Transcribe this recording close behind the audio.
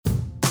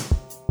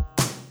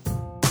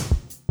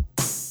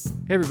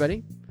Hey,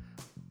 everybody.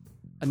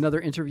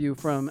 Another interview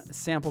from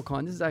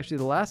SampleCon. This is actually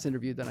the last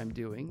interview that I'm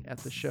doing at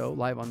the show,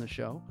 live on the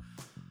show.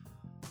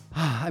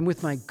 I'm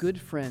with my good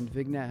friend,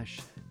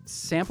 Vignesh.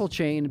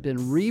 SampleChain,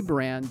 been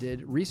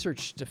rebranded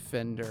Research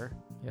Defender.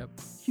 Yep.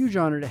 Huge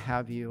honor to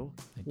have you.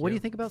 Thank What do you. you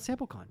think about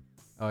SampleCon?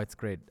 Oh, it's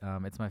great.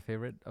 It's my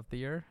favorite of the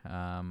year.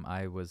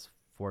 I was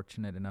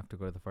fortunate enough to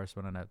go to the first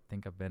one, and I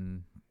think I've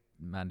been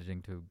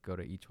managing to go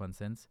to each one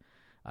since.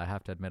 I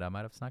have to admit, I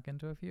might have snuck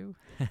into a few.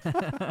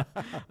 But,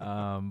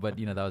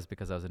 that was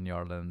because I was in New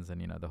Orleans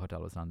and, the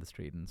hotel was down the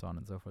street and so on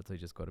and so forth. So you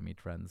just go to meet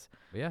friends.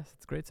 But yes,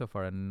 it's great so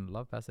far. And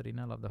love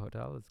Pasadena, love the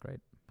hotel. It's great.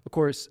 Of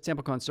course,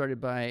 SampleCon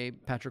started by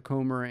Patrick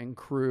Homer and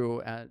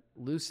crew at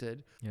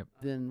Lucid. Yep.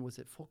 Then was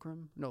it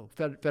Fulcrum? No,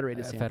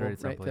 Federated Sample. Federated right?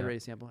 Sample, yeah.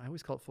 Federated Sample. I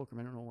always call it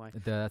Fulcrum. I don't know why.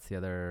 That's the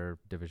other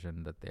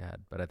division that they had.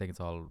 But I think it's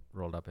all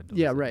rolled up into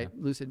Yeah, Lucid, right.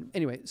 Lucid.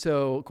 Anyway,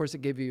 so of course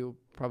it gave you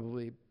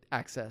probably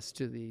access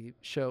to the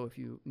show if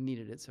you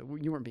needed it. So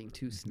you weren't being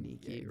too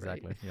sneaky, Yeah,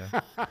 exactly.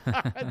 right?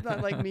 Yeah. It's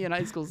not like me in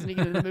high school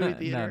sneaking in the movie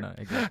theater. No,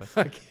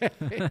 exactly.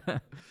 Okay.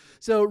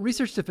 So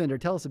Research Defender,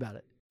 tell us about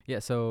it. Yeah,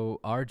 so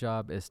our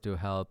job is to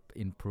help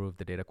improve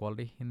the data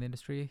quality in the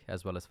industry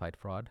as well as fight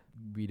fraud.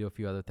 We do a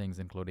few other things,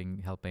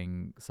 including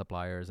helping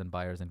suppliers and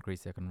buyers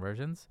increase their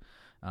conversions,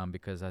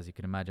 because as you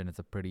can imagine, it's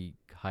a pretty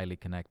highly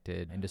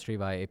connected industry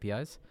via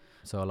APIs.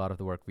 So a lot of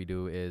the work we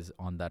do is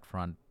on that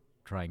front,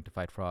 trying to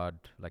fight fraud,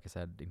 like I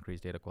said,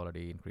 increase data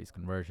quality, increase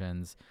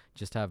conversions,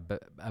 just have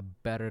a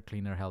better,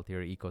 cleaner,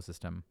 healthier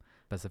ecosystem,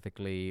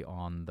 specifically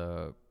on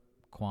the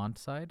quant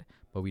side,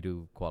 but we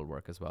do qual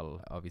work as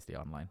well, obviously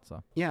online.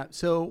 So Yeah.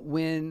 So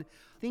when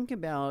think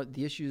about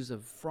the issues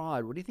of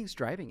fraud, what do you think is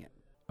driving it?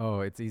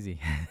 Oh, it's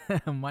easy.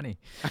 Money.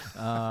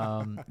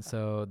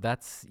 So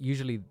that's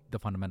usually the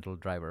fundamental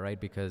driver, right?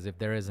 Because if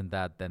there isn't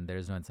that, then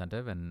there's no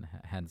incentive and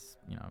hence,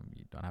 you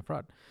don't have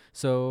fraud.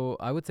 So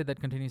I would say that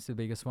continues to be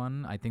the biggest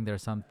one. I think there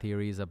are some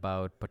theories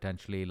about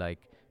potentially like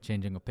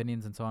changing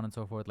opinions and so on and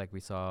so forth, like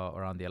we saw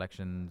around the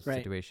election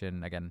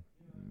situation again,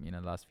 the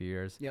last few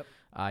years. Yep.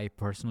 I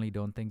personally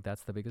don't think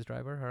that's the biggest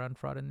driver around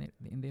fraud in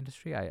the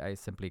industry. I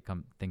simply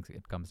think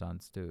it comes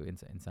down to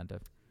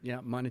incentive. Yeah,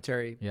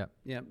 monetary. Yeah.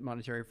 Yeah,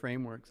 monetary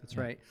frameworks. That's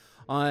Yeah. right.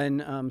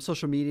 On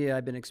social media,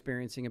 I've been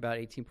experiencing about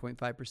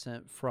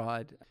 18.5%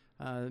 fraud.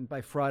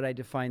 By fraud, I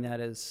define that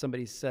as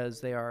somebody says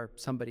they are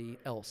somebody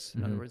else.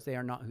 In other words, they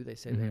are not who they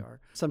say they are.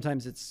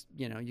 Sometimes it's,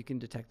 you can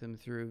detect them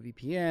through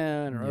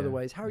VPN or Yeah.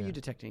 otherwise. How are Yeah. you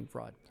detecting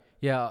fraud?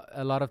 Yeah,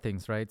 a lot of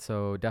things, right?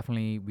 So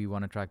definitely we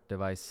want to track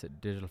device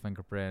digital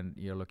fingerprint.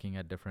 You're looking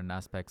at different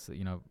aspects,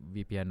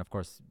 VPN, of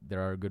course,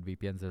 there are good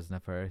VPNs, there's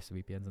nefarious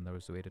VPNs, and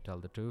there's a way to tell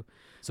the two.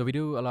 So we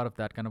do a lot of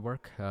that kind of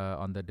work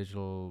on the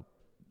digital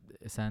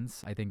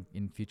sense. I think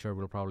in future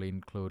we'll probably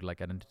include like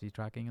identity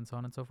tracking and so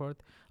on and so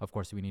forth. Of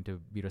course, we need to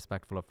be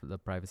respectful of the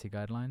privacy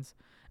guidelines.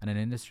 And an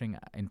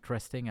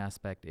interesting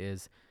aspect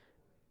is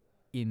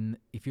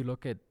if you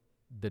look at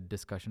the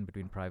discussion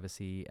between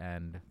privacy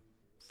and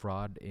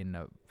fraud in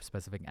a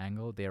specific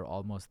angle, they're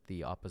almost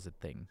the opposite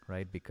thing,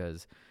 right?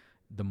 Because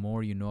the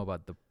more you know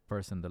about the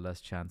person, the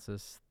less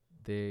chances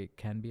they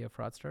can be a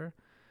fraudster.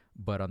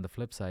 But on the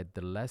flip side,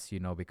 the less you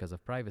know because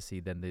of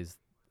privacy, then there's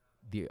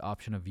the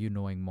option of you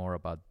knowing more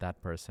about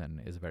that person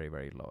is very,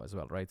 very low as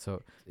well, right?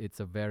 So it's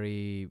a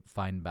very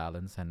fine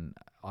balance, and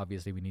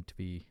obviously we need to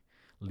be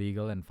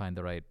legal and find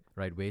the right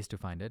ways to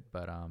find it.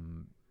 But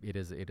it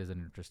is an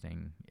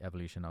interesting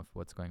evolution of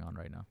what's going on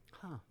right now.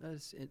 Huh,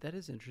 that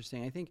is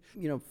interesting. I think,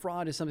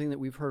 fraud is something that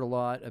we've heard a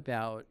lot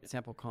about at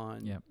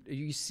SampleCon. Yeah. Are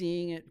you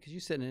seeing it, because you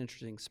said an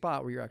interesting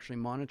spot where you're actually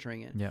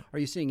monitoring it. Yeah. Are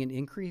you seeing an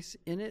increase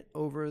in it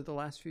over the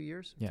last few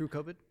years through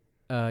COVID?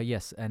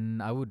 Yes,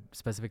 and I would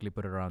specifically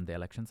put it around the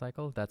election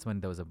cycle. That's when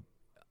there was a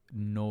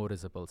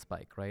noticeable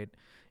spike, right?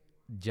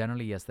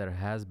 Generally, yes, there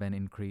has been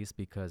increase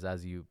because,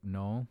 as you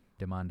know,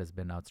 demand has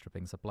been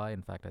outstripping supply.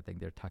 In fact, I think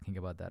they're talking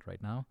about that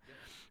right now.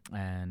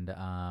 And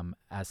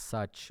as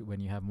such, when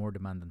you have more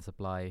demand than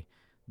supply,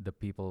 the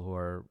people who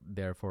are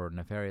there for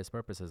nefarious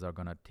purposes are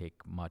going to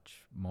take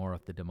much more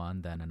of the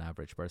demand than an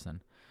average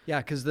person.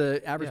 Yeah, because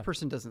the average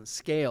person doesn't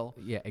scale.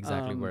 Yeah,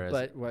 exactly.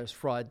 Whereas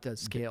fraud does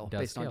scale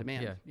based on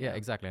demand. Yeah,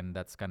 exactly. And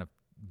that's kind of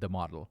the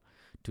model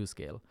to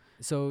scale.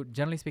 So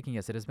generally speaking,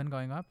 yes, it has been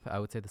going up. I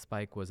would say the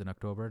spike was in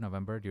October,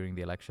 November during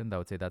the election. I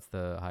would say that's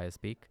the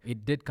highest peak.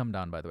 It did come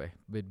down, by the way,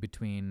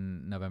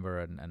 between November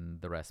and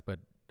the rest. But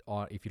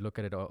if you look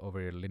at it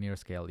over a linear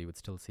scale, you would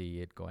still see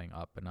it going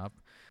up and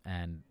up.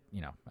 And,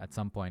 at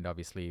some point,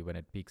 obviously, when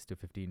it peaks to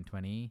 15,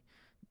 20,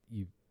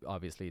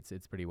 obviously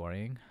it's pretty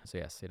worrying. So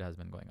yes, it has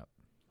been going up.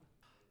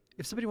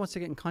 If somebody wants to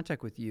get in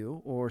contact with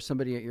you or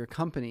somebody at your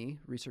company,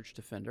 Research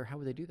Defender, how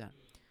would they do that?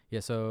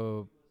 Yeah,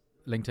 so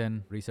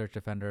LinkedIn, Research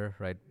Defender,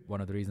 right?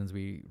 One of the reasons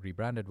we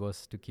rebranded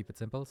was to keep it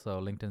simple. So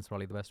LinkedIn's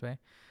probably the best way.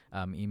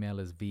 Email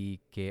is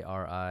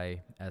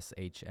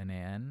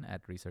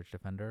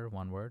vkrishanan@researchdefender,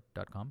 one word,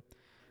 .com.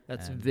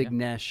 That's And,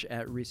 Vignesh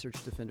at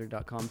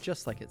researchdefender.com,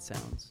 just like it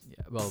sounds.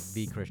 Yeah, well,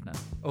 V Krishnan.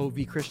 Oh,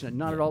 V Krishna,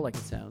 not at all like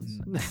it sounds.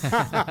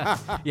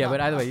 Yeah, but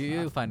either way,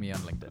 you'll find me on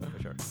LinkedIn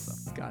for sure.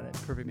 So. Got it.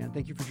 Perfect, man.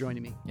 Thank you for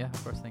joining me. Yeah,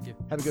 of course. Thank you.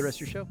 Have a good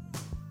rest of your show.